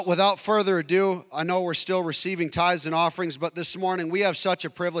Without further ado, I know we're still receiving tithes and offerings, but this morning we have such a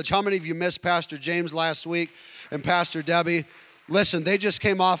privilege. How many of you missed Pastor James last week and Pastor Debbie? Listen, they just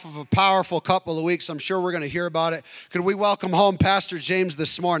came off of a powerful couple of weeks. I'm sure we're going to hear about it. Could we welcome home Pastor James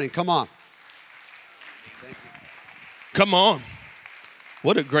this morning? Come on. Come on.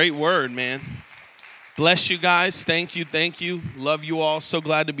 What a great word, man. Bless you guys. Thank you. Thank you. Love you all. So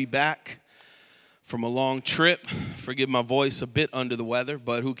glad to be back from a long trip. Forgive my voice, a bit under the weather,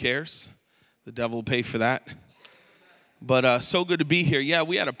 but who cares? The devil will pay for that. But so good to be here. Yeah,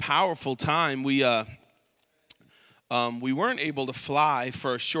 we had a powerful time. We weren't able to fly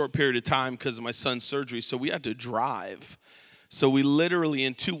for a short period of time because of my son's surgery, so we had to drive. So we literally,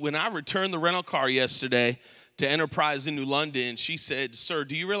 when I returned the rental car yesterday to Enterprise in New London, she said, "Sir,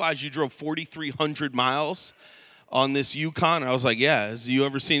 do you realize you drove 4,300 miles on this Yukon?" And I was like, "Yeah, has you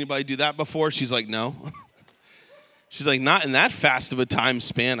ever seen anybody do that before?" She's like, "No." She's like, "Not in that fast of a time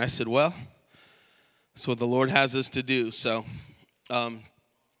span." I said, "Well, that's what the Lord has us to do." So,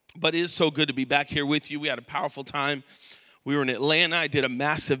 but it is so good to be back here with you. We had a powerful time. We were in Atlanta. I did a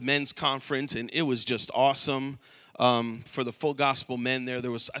massive men's conference, and it was just awesome. For the Full Gospel Men there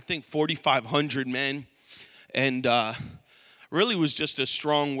was, I think, 4,500 men. And really was just a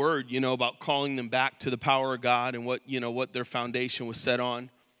strong word, about calling them back to the power of God and what their foundation was set on.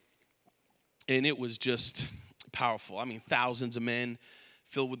 And it was just powerful. I mean, thousands of men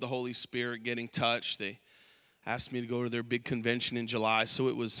filled with the Holy Spirit getting touched. They asked me to go to their big convention in July, so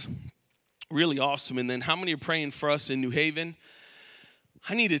it was really awesome. And then how many are praying for us in New Haven?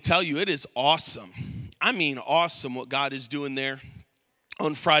 I need to tell you, it is awesome. I mean, awesome what God is doing there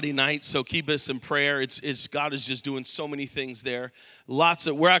on Friday night, so keep us in prayer. It's God is just doing so many things there.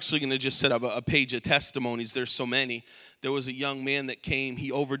 We're actually going to just set up a page of testimonies. There's so many. There was a young man that came.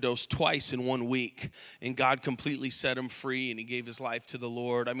 He overdosed twice in 1 week, and God completely set him free, and he gave his life to the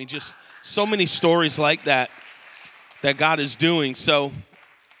Lord. I mean, just so many stories like that God is doing. So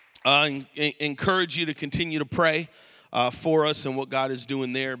I encourage you to continue to pray for us and what God is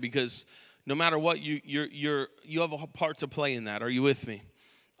doing there, because no matter what, you have a part to play in that. Are you with me?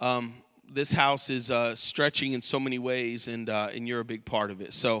 This house is stretching in so many ways, and you're a big part of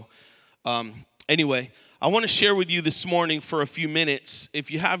it. So anyway, I want to share with you this morning for a few minutes.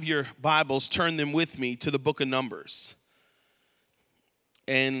 If you have your Bibles, turn them with me to the book of Numbers.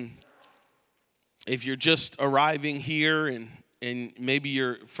 And if you're just arriving here and maybe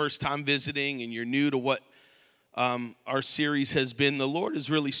you're first time visiting and you're new to what our series has been, the Lord has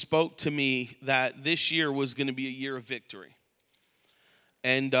really spoke to me that this year was going to be a year of victory.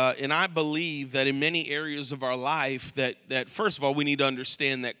 And I believe that in many areas of our life that first of all, we need to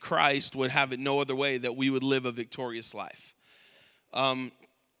understand that Christ would have it no other way that we would live a victorious life.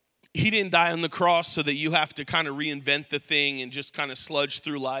 He didn't die on the cross so that you have to kind of reinvent the thing and just kind of sludge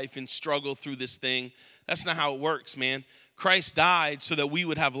through life and struggle through this thing. That's not how it works, man. Christ died so that we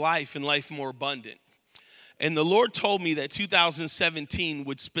would have life and life more abundant. And the Lord told me that 2017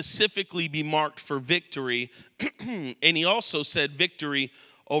 would specifically be marked for victory. And he also said victory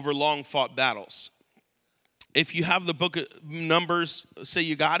over long-fought battles. If you have the book of Numbers, say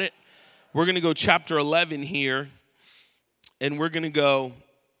you got it. We're going to go chapter 11 here. And we're going to go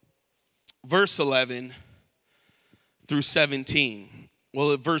verse 11 through 17.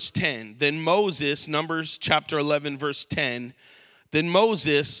 Well, at verse 10. Then Moses, Numbers chapter 11, verse 10. Then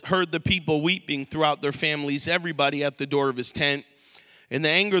Moses heard the people weeping throughout their families, everybody at the door of his tent. And the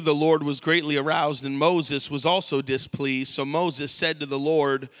anger of the Lord was greatly aroused, and Moses was also displeased. So Moses said to the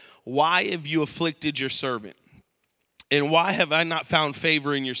Lord, "Why have you afflicted your servant? And why have I not found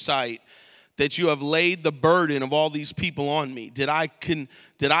favor in your sight, that you have laid the burden of all these people on me? Did I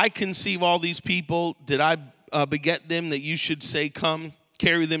conceive all these people? Did I beget them, that you should say, 'Come,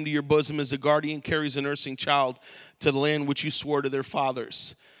 carry them to your bosom as a guardian carries a nursing child to the land which you swore to their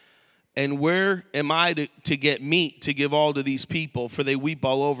fathers? And where am I to get meat to give all to these people? For they weep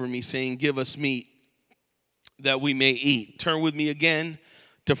all over me, saying, Give us meat that we may eat.'" Turn with me again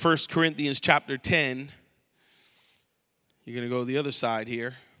to 1 Corinthians chapter 10. You're going to go to the other side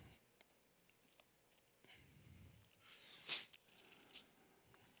here.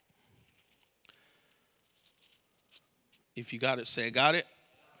 If you got it, say, "I got it."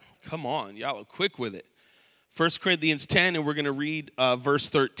 Come on, y'all are quick with it. 1 Corinthians 10, and we're going to read verse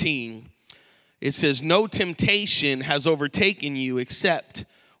 13. It says, "No temptation has overtaken you except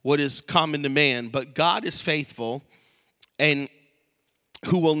what is common to man, but God is faithful, and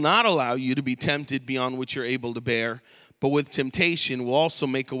who will not allow you to be tempted beyond what you're able to bear, but with temptation will also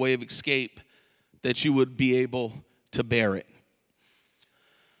make a way of escape that you would be able to bear it."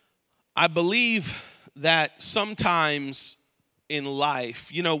 I believe that sometimes in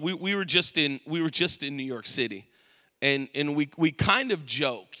life. You know, we were just in New York City, and we kind of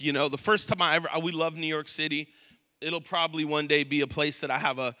joke. You know, the first time we love New York City. It'll probably one day be a place that I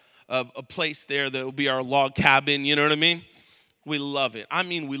have a place there that will be our log cabin. You know what I mean? We love it. I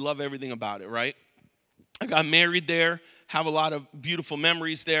mean, we love everything about it, right? I got married there, have a lot of beautiful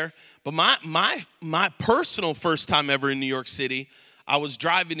memories there. But my personal first time ever in New York City, I was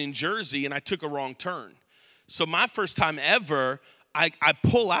driving in Jersey and I took a wrong turn. So my first time ever, I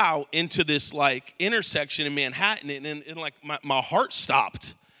pull out into this like intersection in Manhattan and like my heart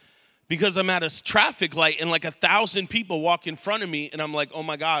stopped because I'm at a traffic light and like 1,000 people walk in front of me and I'm like, oh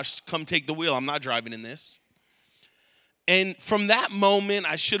my gosh, come take the wheel. I'm not driving in this. And from that moment,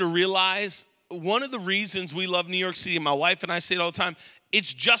 I should have realized one of the reasons we love New York City, my wife and I say it all the time,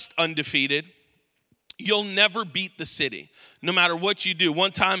 it's just undefeated. You'll never beat the city, no matter what you do.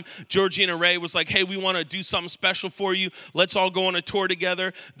 One time, Georgina Ray was like, hey, we want to do something special for you. Let's all go on a tour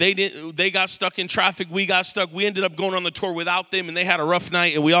together. They got stuck in traffic. We got stuck. We ended up going on the tour without them, and they had a rough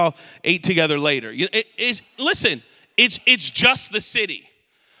night, and we all ate together later. Listen, it's just the city.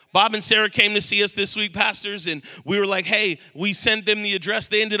 Bob and Sarah came to see us this week, pastors, and we were like, hey, we sent them the address.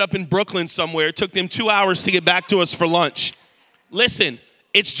 They ended up in Brooklyn somewhere. It took them 2 hours to get back to us for lunch. Listen,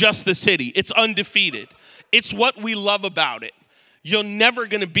 it's just the city. It's undefeated. It's what we love about it. You're never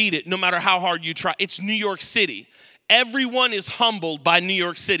going to beat it no matter how hard you try. It's New York City. Everyone is humbled by New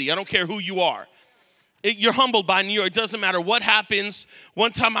York City. I don't care who you are. You're humbled by New York. It doesn't matter what happens.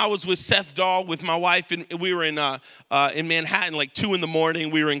 One time I was with Seth Dahl with my wife, and we were in Manhattan, like 2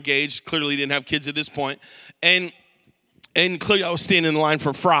 a.m. We were engaged. Clearly didn't have kids at this point. And clearly I was standing in line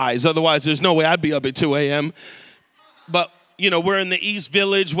for fries. Otherwise, there's no way I'd be up at 2 a.m. But, you know, we're in the East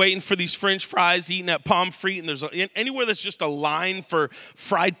Village waiting for these French fries, eating at Pomfret, and there's anywhere that's just a line for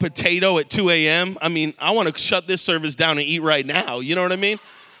fried potato at 2 a.m. I mean, I want to shut this service down and eat right now. You know what I mean?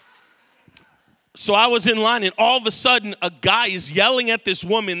 So I was in line, and all of a sudden, a guy is yelling at this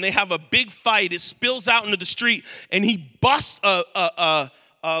woman. They have a big fight. It spills out into the street, and he busts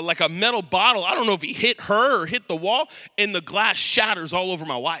like a metal bottle. I don't know if he hit her or hit the wall, and the glass shatters all over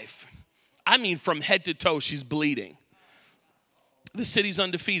my wife. I mean, from head to toe, she's bleeding. The city's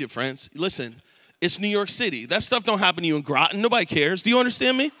undefeated, friends. Listen, it's New York City. That stuff don't happen to you in Groton. Nobody cares. Do you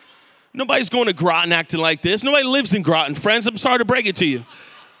understand me? Nobody's going to Groton acting like this. Nobody lives in Groton, friends. I'm sorry to break it to you.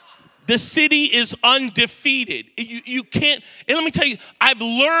 The city is undefeated. You can't, and let me tell you, I've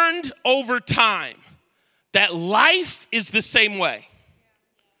learned over time that life is the same way.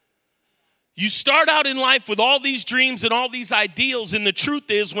 You start out in life with all these dreams and all these ideals, and the truth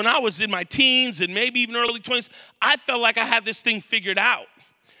is, when I was in my teens and maybe even early 20s, I felt like I had this thing figured out.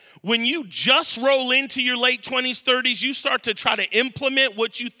 When you just roll into your late 20s, 30s, you start to try to implement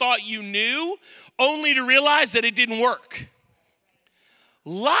what you thought you knew, only to realize that it didn't work.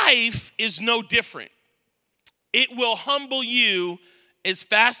 Life is no different. It will humble you as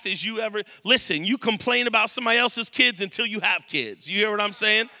fast as you ever. Listen, you complain about somebody else's kids until you have kids. You hear what I'm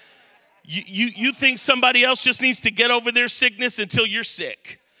saying? You think somebody else just needs to get over their sickness until you're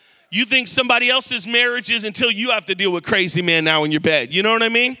sick. You think somebody else's marriage is until you have to deal with crazy man now in your bed. You know what I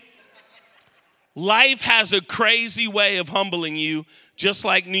mean? Life has a crazy way of humbling you, just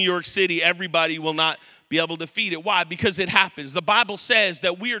like New York City. Everybody will not be able to defeat it. Why? Because it happens. The Bible says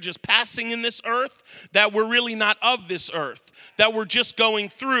that we are just passing in this earth, that we're really not of this earth, that we're just going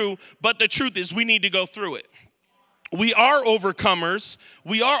through, but the truth is we need to go through it. We are overcomers.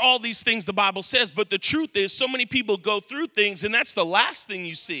 We are all these things the Bible says, but the truth is so many people go through things, and that's the last thing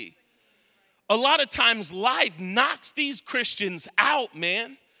you see. A lot of times life knocks these Christians out,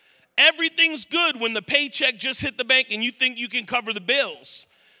 man. Everything's good when the paycheck just hit the bank and you think you can cover the bills.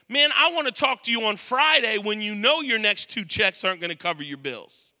 Man, I want to talk to you on Friday when you know your next 2 checks aren't going to cover your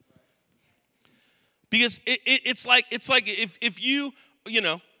bills. Because it's like if you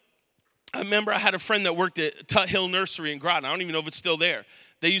know, I remember I had a friend that worked at Tut Hill Nursery in Groton. I don't even know if it's still there.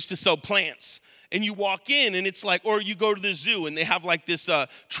 They used to sell plants. And you walk in and it's like, or you go to the zoo and they have like this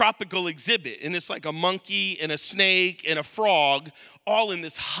tropical exhibit. And it's like a monkey and a snake and a frog all in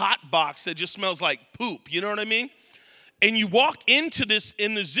this hot box that just smells like poop. You know what I mean? And you walk into this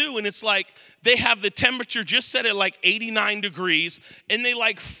in the zoo and it's like they have the temperature just set at like 89 degrees and they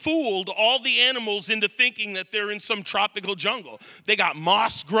like fooled all the animals into thinking that they're in some tropical jungle. They got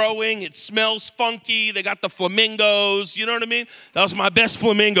moss growing, it smells funky, they got the flamingos, you know what I mean? That was my best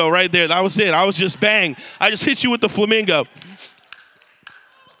flamingo right there. That was it. I was just bang. I just hit you with the flamingo.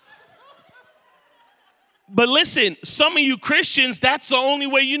 But listen, some of you Christians, that's the only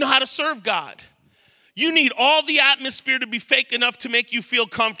way you know how to serve God. You need all the atmosphere to be fake enough to make you feel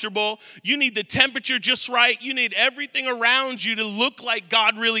comfortable. You need the temperature just right. You need everything around you to look like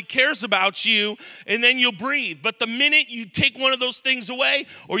God really cares about you, and then you'll breathe. But the minute you take one of those things away,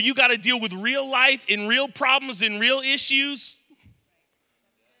 or you got to deal with real life and real problems and real issues.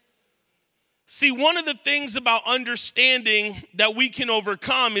 See, one of the things about understanding that we can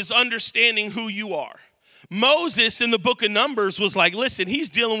overcome is understanding who you are. Moses in the book of Numbers was like, listen, he's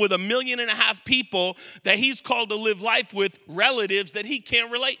dealing with 1.5 million people that he's called to live life with, relatives that he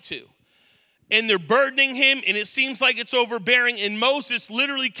can't relate to. And they're burdening him, and it seems like it's overbearing. And Moses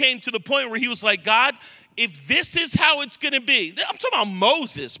literally came to the point where he was like, God, if this is how it's going to be. I'm talking about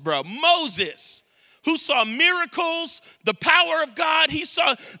Moses, bro. Moses, who saw miracles, the power of God. He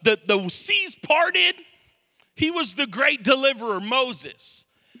saw the seas parted. He was the great deliverer, Moses.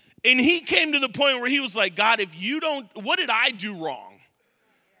 And he came to the point where he was like, God, if you don't, what did I do wrong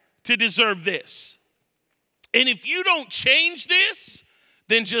to deserve this? And if you don't change this,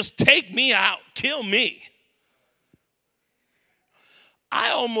 then just take me out, kill me. I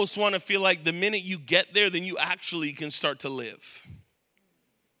almost want to feel like the minute you get there, then you actually can start to live.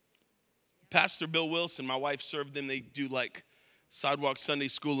 Pastor Bill Wilson, my wife served them. They do like Sidewalk Sunday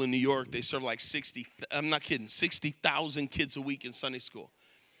School in New York. They serve like 60,000 kids a week in Sunday school.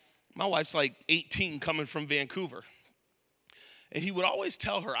 My wife's like 18 coming from Vancouver. And he would always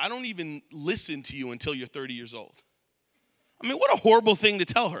tell her, I don't even listen to you until you're 30 years old. I mean, what a horrible thing to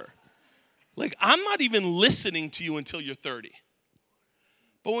tell her. Like, I'm not even listening to you until you're 30.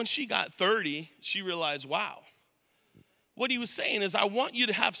 But when she got 30, she realized, wow. What he was saying is, I want you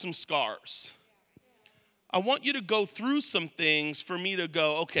to have some scars. I want you to go through some things for me to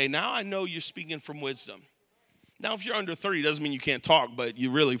go, okay, now I know you're speaking from wisdom. Now, if you're under 30, doesn't mean you can't talk, but you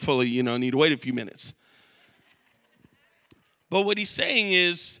really fully, need to wait a few minutes. But what he's saying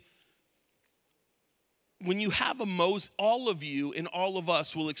is, when you have all of you and all of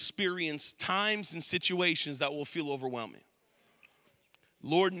us will experience times and situations that will feel overwhelming.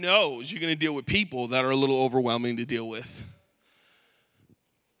 Lord knows you're going to deal with people that are a little overwhelming to deal with.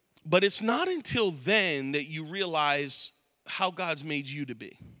 But it's not until then that you realize how God's made you to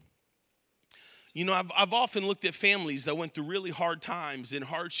be. I've often looked at families that went through really hard times and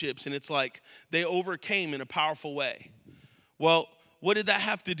hardships, and it's like they overcame in a powerful way. Well, what did that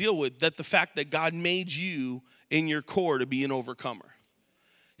have to deal with? That the fact that God made you in your core to be an overcomer.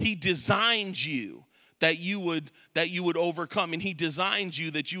 He designed you that you would overcome, and he designed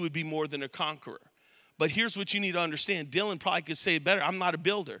you that you would be more than a conqueror. But here's what you need to understand. Dylan probably could say it better. I'm not a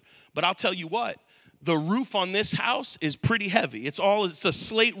builder, but I'll tell you what. The roof on this house is pretty heavy. It's a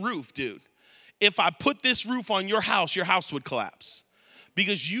slate roof, dude. If I put this roof on your house would collapse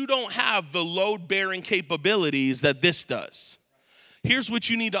because you don't have the load-bearing capabilities that this does. Here's what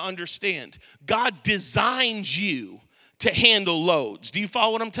you need to understand. God designed you to handle loads. Do you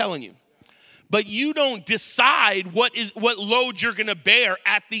follow what I'm telling you? But you don't decide what load you're going to bear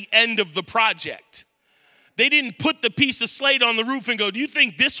at the end of the project. They didn't put the piece of slate on the roof and go, do you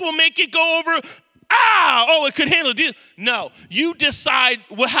think this will make it go over? It could handle it. No, you decide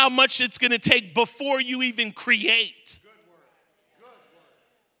how much it's going to take before you even create.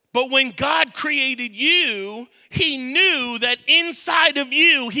 But when God created you, he knew that inside of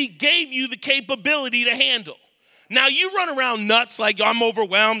you, he gave you the capability to handle. Now, you run around nuts like I'm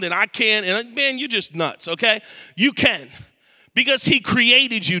overwhelmed and I can't. And man, you're just nuts, okay? You can because he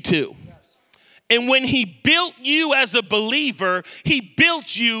created you to. And when he built you as a believer, he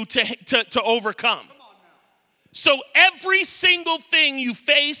built you to overcome. So every single thing you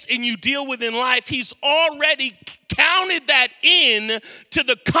face and you deal with in life, he's already counted that in to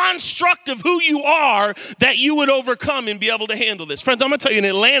the construct of who you are that you would overcome and be able to handle this. Friends, I'm going to tell you, in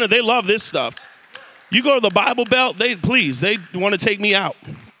Atlanta, they love this stuff. You go to the Bible Belt, they want to take me out.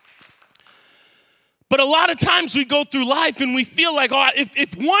 But a lot of times we go through life and we feel like,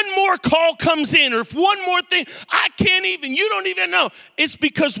 if one more call comes in or if one more thing, you don't even know. It's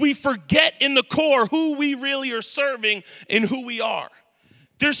because we forget in the core who we really are serving and who we are.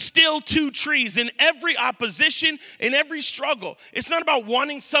 There's still two trees in every opposition, in every struggle. It's not about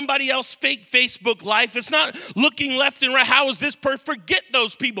wanting somebody else's fake Facebook life. It's not looking left and right. How is this person? Forget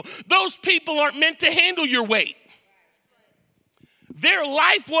those people. Those people aren't meant to handle your weight. Their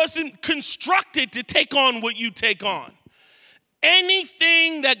life wasn't constructed to take on what you take on.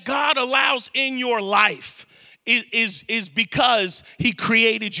 Anything that God allows in your life is because he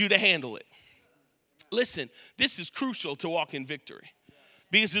created you to handle it. Listen, this is crucial to walk in victory.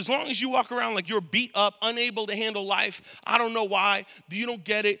 Because as long as you walk around like you're beat up, unable to handle life, I don't know why, you don't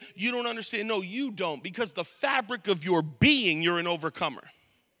get it, you don't understand. No, you don't. Because the fabric of your being, you're an overcomer.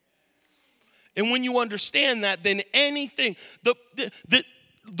 And when you understand that, then anything, the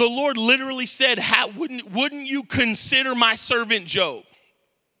Lord literally said, wouldn't you consider my servant Job?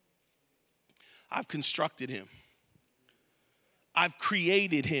 I've constructed him. I've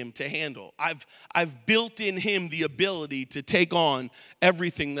created him to handle. I've built in him the ability to take on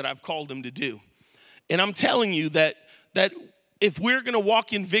everything that I've called him to do. And I'm telling you that if we're going to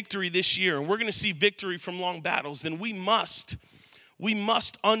walk in victory this year and we're going to see victory from long battles, then we must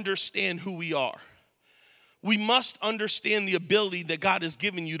understand who we are. We must understand the ability that God has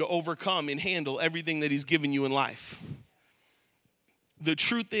given you to overcome and handle everything that he's given you in life. The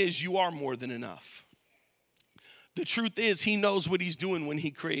truth is, you are more than enough. The truth is, he knows what he's doing when he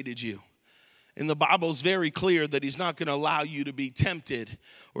created you. And the Bible's very clear that he's not going to allow you to be tempted,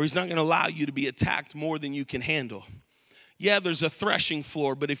 or he's not going to allow you to be attacked more than you can handle. Yeah, there's a threshing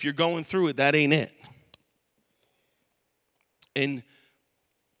floor, but if you're going through it, that ain't it. And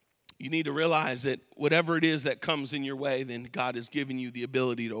you need to realize that whatever it is that comes in your way, then God has given you the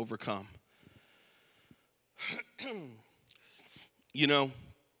ability to overcome. You know,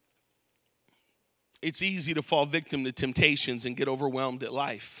 it's easy to fall victim to temptations and get overwhelmed at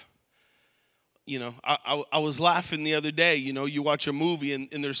life. You know, I was laughing the other day. You know, you watch a movie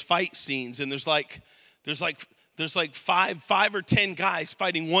and there's fight scenes, and there's like 5 or 10 guys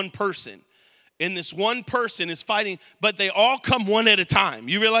fighting one person. And this one person is fighting, but they all come one at a time.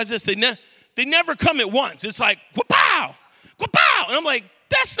 You realize this? They never come at once. It's like, wha-pow, wha-pow. And I'm like,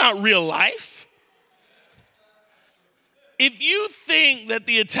 that's not real life. If you think that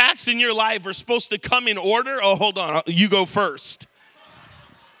the attacks in your life are supposed to come in order, oh, hold on, you go first.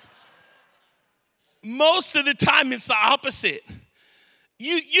 Most of the time, it's the opposite.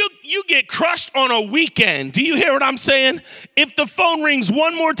 You get crushed on a weekend. Do you hear what I'm saying? If the phone rings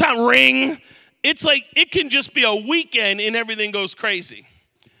one more time, ring, it's like it can just be a weekend and everything goes crazy.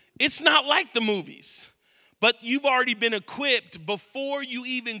 It's not like the movies. But you've already been equipped before you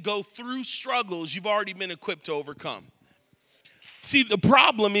even go through struggles. You've already been equipped to overcome. See, the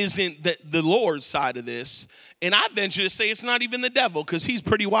problem isn't the Lord's side of this. And I venture to say it's not even the devil, because he's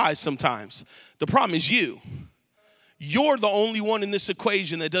pretty wise sometimes. The problem is you. You're the only one in this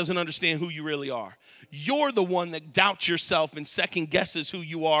equation that doesn't understand who you really are. You're the one that doubts yourself and second guesses who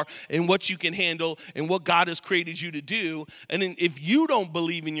you are and what you can handle and what God has created you to do. And then if you don't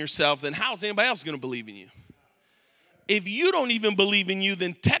believe in yourself, then how's anybody else going to believe in you? If you don't even believe in you,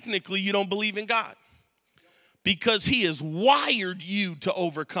 then technically you don't believe in God. Because he has wired you to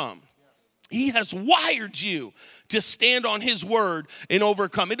overcome. He has wired you to stand on his word and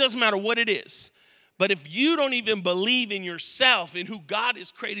overcome. It doesn't matter what it is. But if you don't even believe in yourself and who God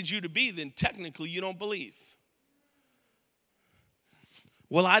has created you to be, then technically you don't believe.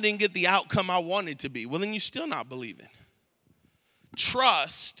 Well, I didn't get the outcome I wanted to be. Well, then you're still not believing.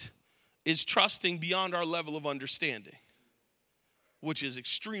 Trust is trusting beyond our level of understanding, which is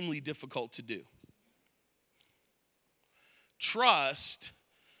extremely difficult to do. Trust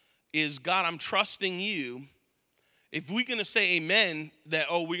is, God, I'm trusting you. If we're going to say amen, that,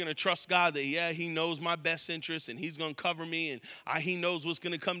 oh, we're going to trust God, that, yeah, he knows my best interest and he's going to cover me and he knows what's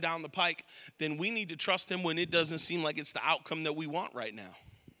going to come down the pike, then we need to trust him when it doesn't seem like it's the outcome that we want right now.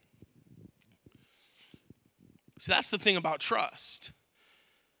 So that's the thing about trust.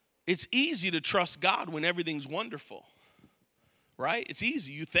 It's easy to trust God when everything's wonderful. Right? It's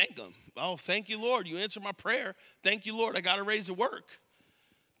easy. You thank him. Oh, thank you, Lord. You answered my prayer. Thank you, Lord. I got a raise at work.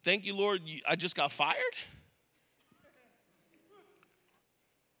 Thank you, Lord. I just got fired.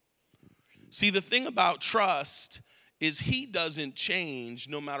 See, the thing about trust is he doesn't change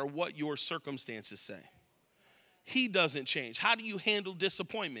no matter what your circumstances say. He doesn't change. How do you handle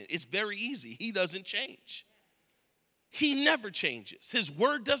disappointment? It's very easy. He doesn't change. He never changes. His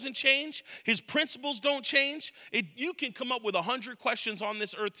word doesn't change. His principles don't change. You can come up with 100 questions on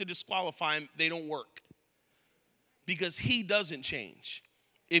this earth to disqualify him. They don't work. Because he doesn't change.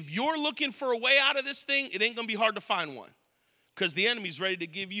 If you're looking for a way out of this thing, it ain't going to be hard to find one. Because the enemy's ready to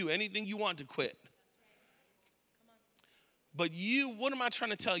give you anything you want to quit. But what am I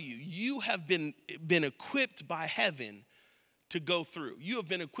trying to tell you? You have been equipped by heaven to go through. You have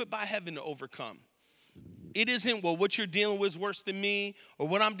been equipped by heaven to overcome. It isn't, well, what you're dealing with is worse than me or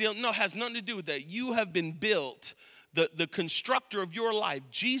what I'm dealing. No, it has nothing to do with that. You have been built. The constructor of your life,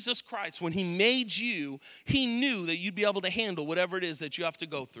 Jesus Christ, when he made you, he knew that you'd be able to handle whatever it is that you have to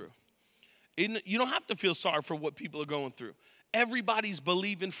go through. You don't have to feel sorry for what people are going through. Everybody's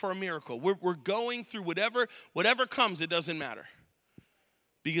believing for a miracle. We're going through whatever comes, it doesn't matter.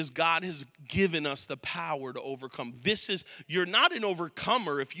 Because God has given us the power to overcome. You're not an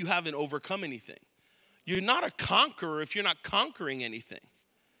overcomer if you haven't overcome anything. You're not a conqueror if you're not conquering anything.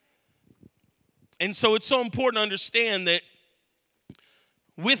 And so it's so important to understand that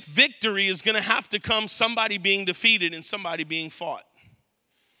with victory is going to have to come somebody being defeated and somebody being fought.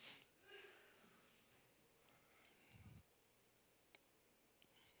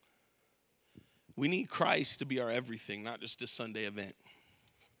 We need Christ to be our everything, not just a Sunday event.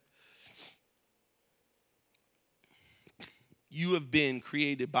 You have been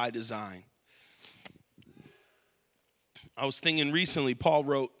created by design. I was thinking recently, Paul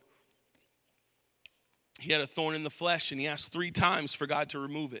wrote, he had a thorn in the flesh and he asked 3 times for God to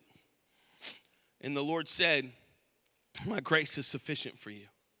remove it. And the Lord said, my grace is sufficient for you.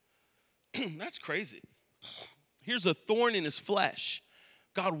 That's crazy. Here's a thorn in his flesh.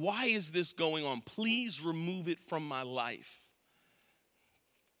 God, why is this going on? Please remove it from my life.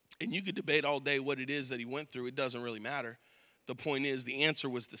 And you could debate all day what it is that he went through. It doesn't really matter. The point is, the answer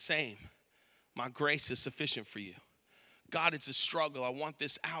was the same. My grace is sufficient for you. God, it's a struggle. I want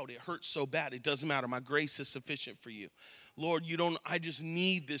this out. It hurts so bad. It doesn't matter. My grace is sufficient for you. Lord, I just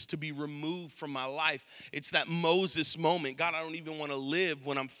need this to be removed from my life. It's that Moses moment. God, I don't even want to live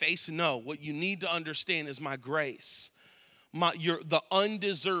when I'm facing. No, what you need to understand is my grace. The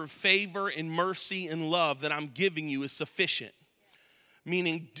undeserved favor and mercy and love that I'm giving you is sufficient.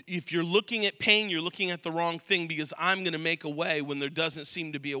 Meaning, if you're looking at pain, you're looking at the wrong thing, because I'm going to make a way when there doesn't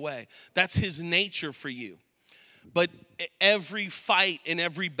seem to be a way. That's his nature for you. But every fight and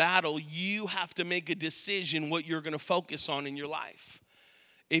every battle, you have to make a decision what you're going to focus on in your life.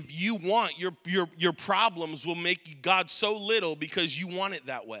 If you want, your problems will make God so little because you want it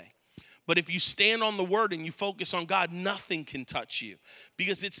that way. But if you stand on the word and you focus on God, nothing can touch you,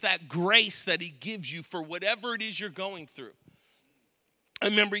 because it's that grace that he gives you for whatever it is you're going through. I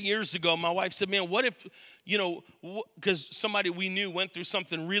remember years ago, my wife said, man, what if, because somebody we knew went through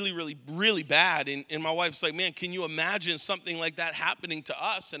something really, really, really bad. And my wife's like, man, can you imagine something like that happening to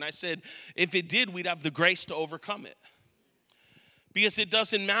us? And I said, if it did, we'd have the grace to overcome it. Because it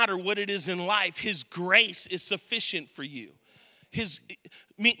doesn't matter what it is in life. His grace is sufficient for you.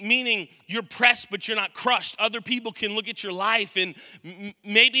 Meaning you're pressed, but you're not crushed. Other people can look at your life and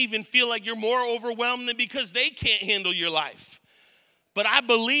maybe even feel like you're more overwhelmed than because they can't handle your life. But I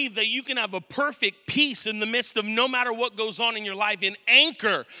believe that you can have a perfect peace in the midst of no matter what goes on in your life, an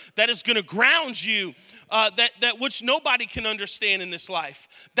anchor that is going to ground you, that which nobody can understand in this life.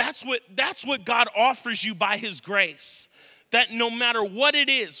 That's what God offers you by his grace. That no matter what it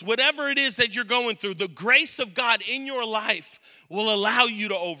is, whatever it is that you're going through, the grace of God in your life will allow you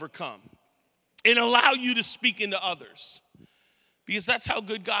to overcome and allow you to speak into others. Because that's how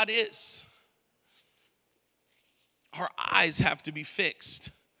good God is. Our eyes have to be fixed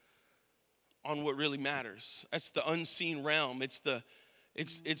on what really matters. That's the unseen realm. It's the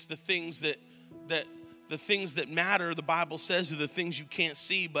things that the things that matter, the Bible says, are the things you can't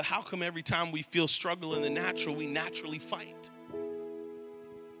see. But how come every time we feel struggle in the natural, we naturally fight?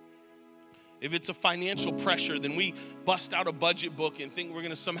 If it's a financial pressure, then we bust out a budget book and think we're going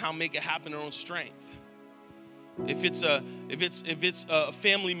to somehow make it happen in our own strength. If it's a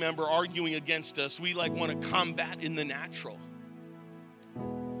family member arguing against us, we want to combat in the natural.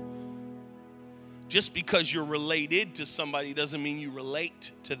 Just because you're related to somebody doesn't mean you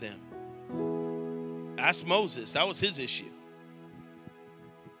relate to them. Ask Moses. That was his issue.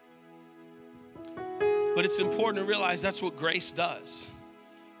 But it's important to realize that's what grace does.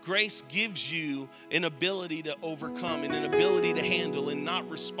 Grace gives you an ability to overcome and an ability to handle and not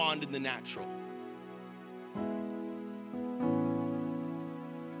respond in the natural.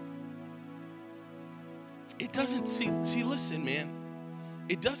 It doesn't, listen, man.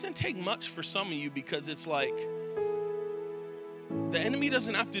 It doesn't take much for some of you, because it's like the enemy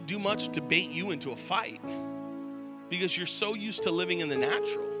doesn't have to do much to bait you into a fight, because you're so used to living in the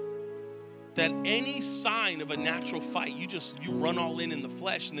natural that any sign of a natural fight, you run all in the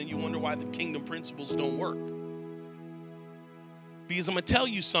flesh, and then you wonder why the kingdom principles don't work. Because I'm going to tell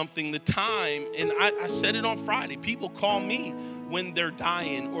you something, the time, and I said it on Friday, people call me when they're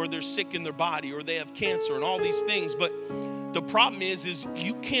dying or they're sick in their body or they have cancer and all these things. But the problem is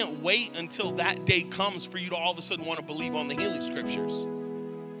you can't wait until that day comes for you to all of a sudden want to believe on the healing scriptures.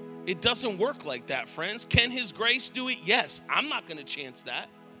 It doesn't work like that, friends. Can his grace do it? Yes. I'm not going to chance that.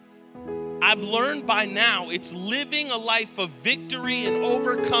 I've learned by now it's living a life of victory and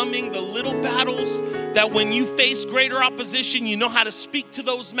overcoming the little battles that when you face greater opposition, you know how to speak to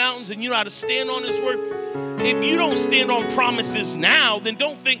those mountains and you know how to stand on his word. If you don't stand on promises now, then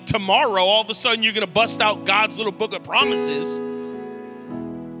don't think tomorrow all of a sudden you're going to bust out God's little book of promises.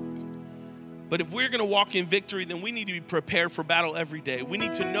 But if we're going to walk in victory, then we need to be prepared for battle every day. We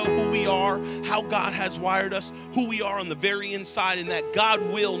need to know who we are, how God has wired us, who we are on the very inside, and that God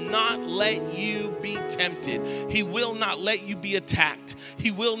will not let you be tempted. He will not let you be attacked.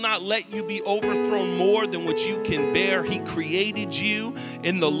 He will not let you be overthrown more than what you can bear. He created you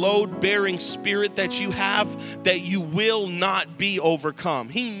in the load-bearing spirit that you have, that you will not be overcome.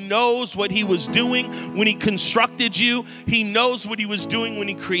 He knows what he was doing when he constructed you. He knows what he was doing when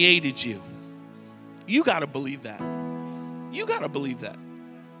he created you. You got to believe that. You got to believe that.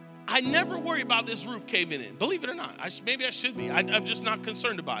 I never worry about this roof caving in. Believe it or not. Maybe I should be. I'm just not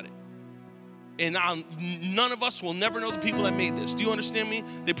concerned about it. And none of us will never know the people that made this. Do you understand me?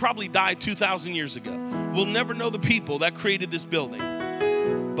 They probably died 2,000 years ago. We'll never know the people that created this building.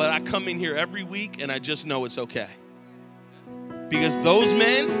 But I come in here every week and I just know it's okay. Because those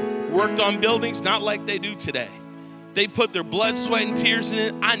men worked on buildings not like they do today. They put their blood, sweat, and tears in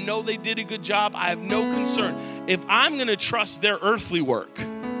it. I know they did a good job. I have no concern. If I'm going to trust their earthly work,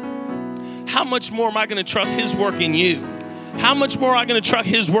 how much more am I going to trust his work in you? How much more am I going to trust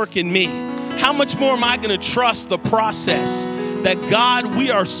his work in me? How much more am I going to trust the process that God,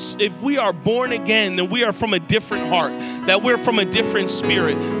 if we are born again, then we are from a different heart, that we're from a different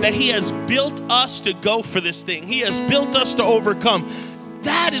spirit, that he has built us to go for this thing. He has built us to overcome.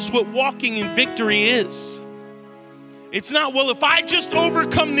 That is what walking in victory is. It's not, well, if I just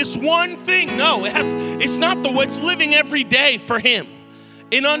overcome this one thing. No, it's not what's living every day for him.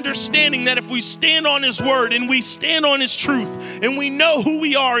 In understanding that if we stand on his word and we stand on his truth and we know who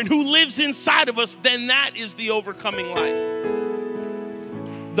we are and who lives inside of us, then that is the overcoming life.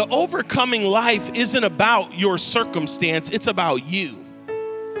 The overcoming life isn't about your circumstance. It's about you.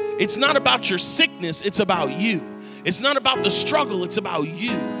 It's not about your sickness. It's about you. It's not about the struggle. It's about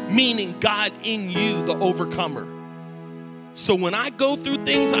you, meaning God in you, the overcomer. So when I go through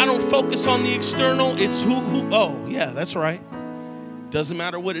things, I don't focus on the external. It's who, oh, yeah, that's right. Doesn't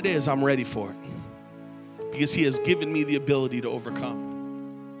matter what it is, I'm ready for it. Because he has given me the ability to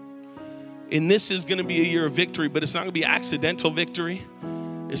overcome. And this is going to be a year of victory, but it's not going to be accidental victory.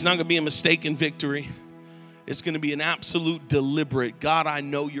 It's not going to be a mistaken victory. It's going to be an absolute deliberate, God, I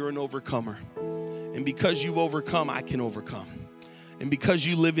know you're an overcomer. And because you've overcome, I can overcome. And because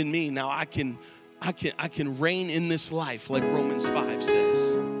you live in me, now I can reign in this life, like Romans 5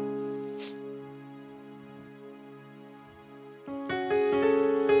 says.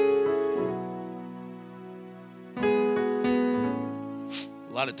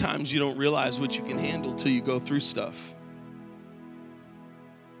 A lot of times you don't realize what you can handle till you go through stuff.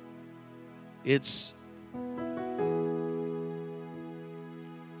 It's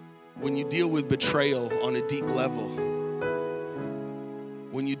when you deal with betrayal on a deep level,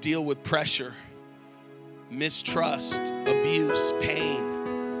 when you deal with pressure, mistrust, abuse, pain,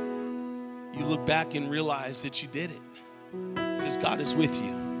 you look back and realize that you did it because God is with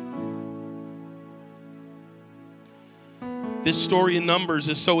you. This story in Numbers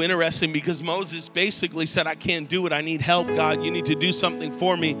is so interesting because Moses basically said, I can't do it. I need help, God. You need to do something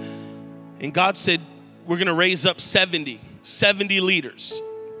for me. And God said, we're going to raise up 70 leaders.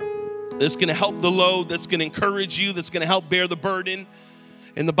 That's going to help the load, that's going to encourage you, that's going to help bear the burden.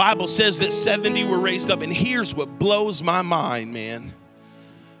 And the Bible says that 70 were raised up. And here's what blows my mind, man.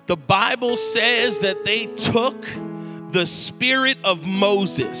 The Bible says that they took the spirit of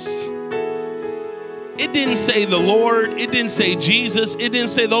Moses. It didn't say the Lord. It didn't say Jesus. It didn't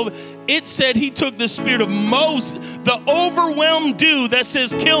say it said he took the spirit of Moses, the overwhelmed dude that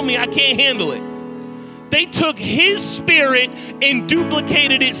says, kill me, I can't handle it. They took his spirit and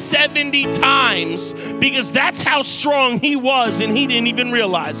duplicated it 70 times because that's how strong he was, and he didn't even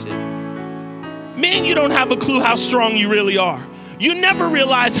realize it. Man, you don't have a clue how strong you really are. You never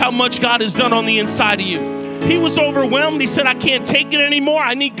realize how much God has done on the inside of you. He was overwhelmed. He said, I can't take it anymore.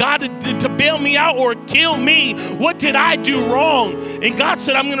 I need God to bail me out or kill me. What did I do wrong? And God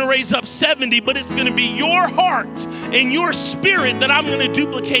said, I'm going to raise up 70, but it's going to be your heart and your spirit that I'm going to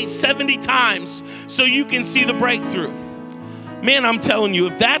duplicate 70 times so you can see the breakthrough. Man, I'm telling you,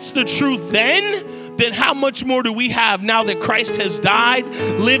 if that's the truth then how much more do we have now that Christ has died,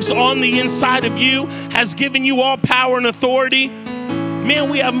 lives on the inside of you, has given you all power and authority?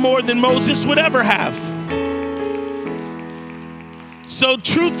 Man, we have more than Moses would ever have. So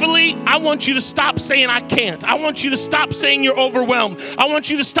truthfully, I want you to stop saying I can't. I want you to stop saying you're overwhelmed. I want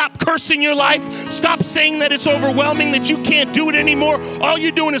you to stop cursing your life. Stop saying that it's overwhelming, that you can't do it anymore. All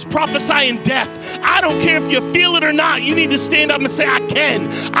you're doing is prophesying death. I don't care if you feel it or not. You need to stand up and say, I can.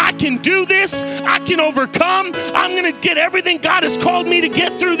 I can do this. I can overcome. I'm going to get everything God has called me to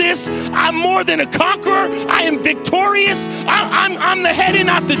get through this. I'm more than a conqueror. I am victorious. I'm the head and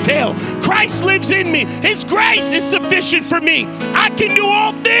not the tail. Christ lives in me. His grace is sufficient for me. I can do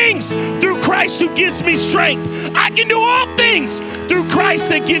all things through Christ who gives me strength. I can do all things through Christ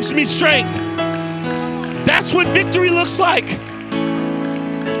that gives me strength. That's what victory looks like.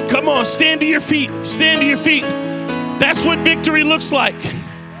 Come on, stand to your feet. Stand to your feet. That's what victory looks like.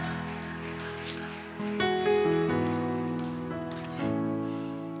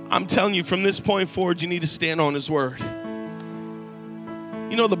 I'm telling you, from this point forward, you need to stand on His word.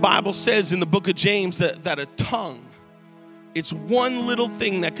 You know, the Bible says in the book of James that a tongue, it's one little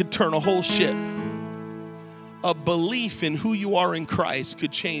thing that could turn a whole ship. A belief in who you are in Christ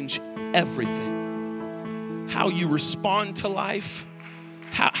could change everything. How you respond to life,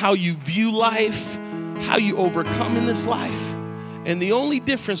 how you view life, how you overcome in this life. And the only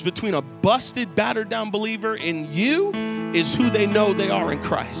difference between a busted, battered down believer and you is who they know they are in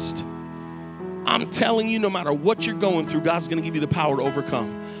Christ. I'm telling you, no matter what you're going through, God's going to give you the power to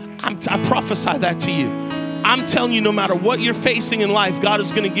overcome. I prophesy that to you. I'm telling you, no matter what you're facing in life, God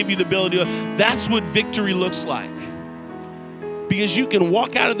is going to give you the ability to. That's what victory looks like. Because you can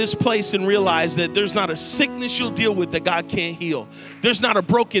walk out of this place and realize that there's not a sickness you'll deal with that God can't heal. There's not a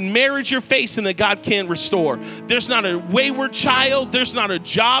broken marriage you're facing that God can't restore. There's not a wayward child. There's not a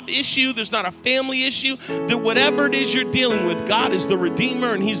job issue. There's not a family issue. That whatever it is you're dealing with, God is the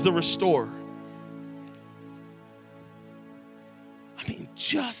Redeemer and He's the restorer. I mean,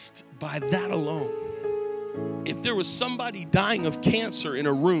 just by that alone, if there was somebody dying of cancer in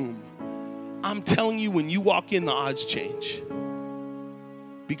a room, I'm telling you, when you walk in, the odds change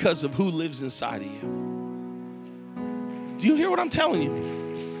because of who lives inside of you. Do you hear what I'm telling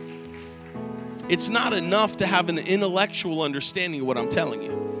you? It's not enough to have an intellectual understanding of what I'm telling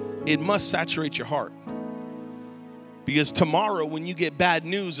you. It must saturate your heart. Because tomorrow when you get bad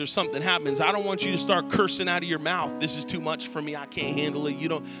news or something happens, I don't want you to start cursing out of your mouth. This is too much for me. I can't handle it.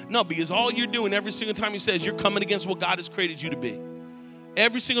 No, because all you're doing every single time you say is you're coming against what God has created you to be.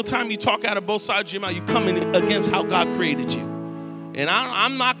 Every single time you talk out of both sides of your mouth, you're coming against how God created you. And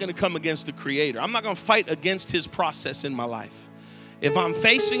I'm not going to come against the Creator. I'm not going to fight against His process in my life. If I'm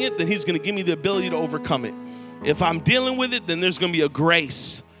facing it, then He's going to give me the ability to overcome it. If I'm dealing with it, then there's going to be a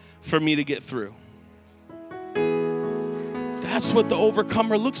grace for me to get through. That's what the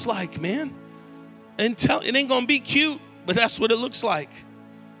overcomer looks like, man. It ain't going to be cute, but that's what it looks like.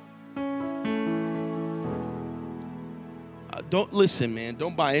 Don't listen, man.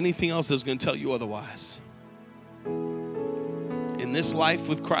 Don't buy anything else that's going to tell you otherwise. In this life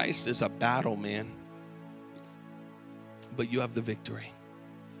with Christ, it's a battle, man. But you have the victory.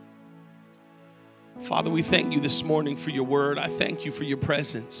 Father, we thank you this morning for your word. I thank you for your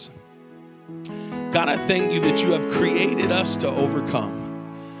presence. God, I thank you that you have created us to overcome.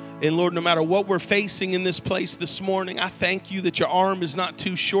 And Lord, no matter what we're facing in this place this morning, I thank you that your arm is not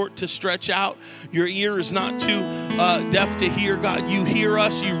too short to stretch out. Your ear is not too deaf to hear, God. You hear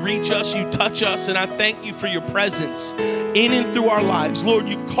us, you reach us, you touch us, and I thank you for your presence in and through our lives. Lord,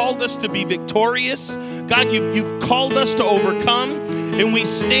 you've called us to be victorious. God, you've called us to overcome, and we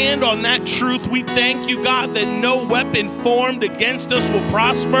stand on that truth. We thank you, God, that no weapon formed against us will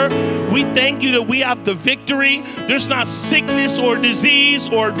prosper. We thank you that we have the victory. There's not sickness or disease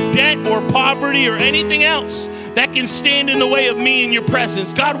or debt or poverty or anything else that can stand in the way of me in your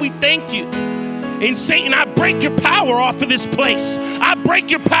presence. God, we thank you. And Satan, I break your power off of this place. I break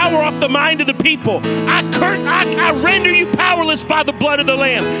your power off the mind of the people. I render you powerless by the blood of the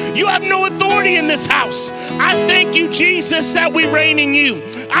Lamb. You have no authority in this house. I thank you, Jesus, that we reign in you.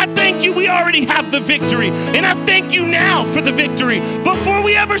 I thank you we already have the victory. And I thank you now for the victory. Before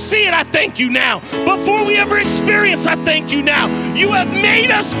we ever see it, I thank you now. Before we ever experience, I thank you now. You have made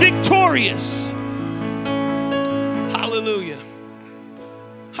us victorious. Hallelujah.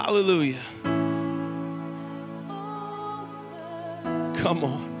 Hallelujah. Come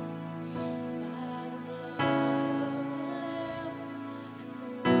on.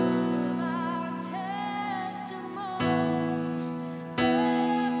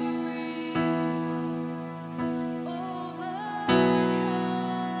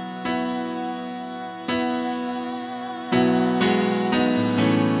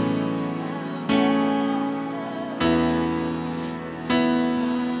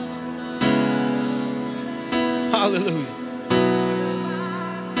 Hallelujah.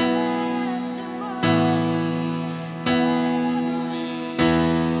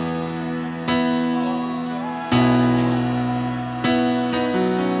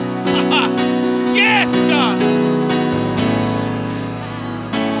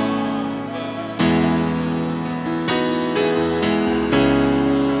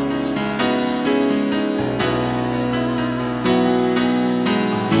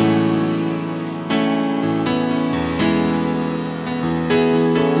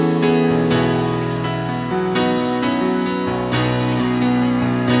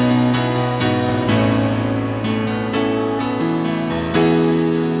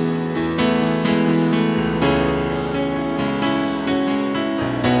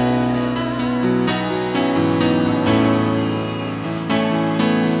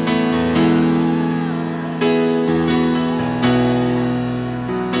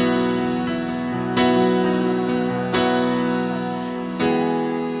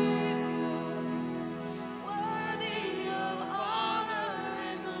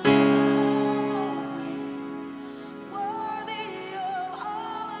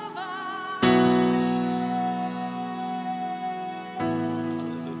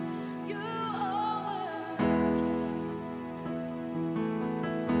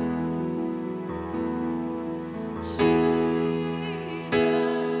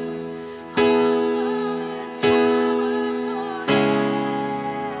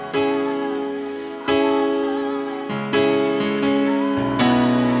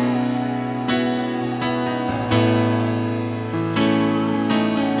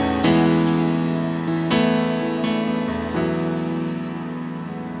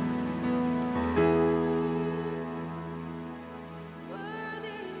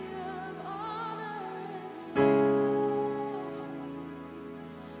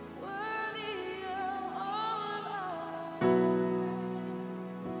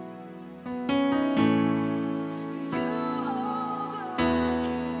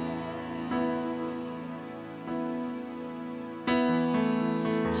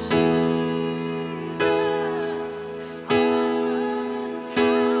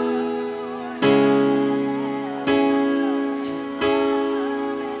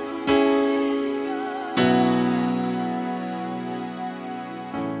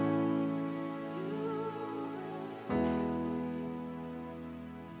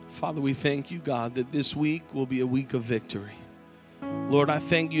 Father, we thank you, God, that this week will be a week of victory. Lord, I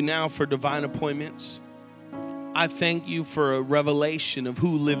thank you now for divine appointments. I thank you for a revelation of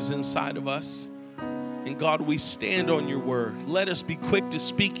who lives inside of us. And God, we stand on your word. Let us be quick to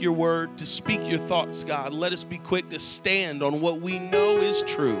speak your word, to speak your thoughts, God. Let us be quick to stand on what we know is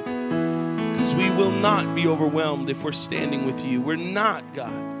true. Because we will not be overwhelmed if we're standing with you. We're not,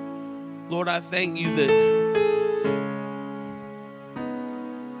 God. Lord, I thank you that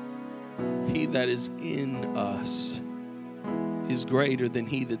he that is in us is greater than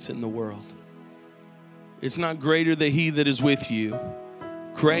he that's in the world. It's not greater than he that is with you.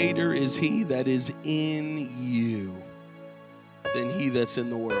 Greater is he that is in you than he that's in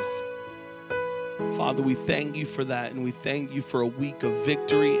the world. Father, we thank you for that, and we thank you for a week of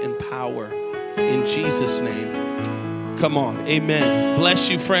victory and power. In Jesus' name. Come on. Amen. Bless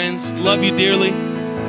you, friends. Love you dearly.